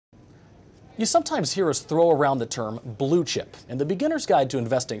You sometimes hear us throw around the term blue chip, and the Beginner's Guide to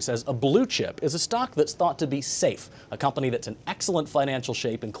Investing says a blue chip is a stock that's thought to be safe, a company that's in excellent financial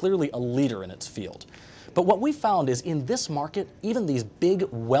shape and clearly a leader in its field. But what we found is in this market, even these big,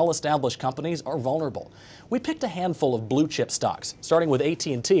 well-established companies are vulnerable. We picked a handful of blue chip stocks, starting with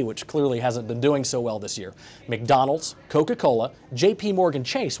AT&T, which clearly hasn't been doing so well this year, McDonald's, Coca-Cola, JP Morgan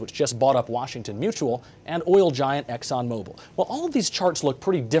Chase, which just bought up Washington Mutual, and oil giant ExxonMobil. Well, all of these charts look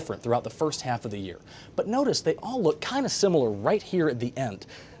pretty different throughout the first half of the year, but notice they all look kind of similar right here at the end.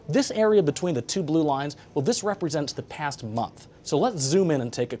 This area between the two blue lines, well, this represents the past month. So let's zoom in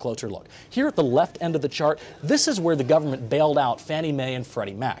and take a closer look. Here at the left end of the chart, this is where the government bailed out Fannie Mae and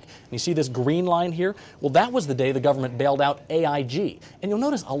Freddie Mac. And you see this green line here? Well, that was the day the government bailed out AIG. And you'll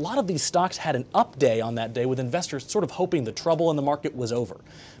notice a lot of these stocks had an up day on that day, with investors sort of hoping the trouble in the market was over.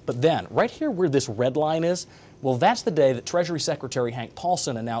 But then, right here where this red line is, well, that's the day that Treasury Secretary Hank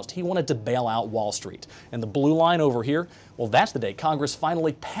Paulson announced he wanted to bail out Wall Street. And the blue line over here, well, that's the day Congress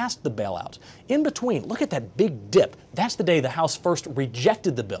finally passed the bailout. In between, look at that big dip. That's the day the House first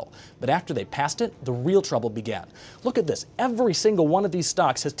rejected the bill. But after they passed it, the real trouble began. Look at this. Every single one of these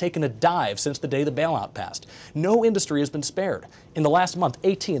stocks has taken a dive since the day the bailout passed. No industry has been spared. In the last month,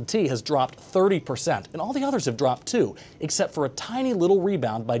 AT&T has dropped 30%, and all the others have dropped too, except for a tiny little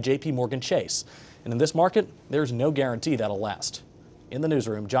rebound by JP Morgan Chase. And in this market, there's no guarantee that'll last. In the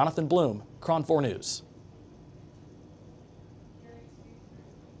newsroom, Jonathan Bloom, KRON 4 News.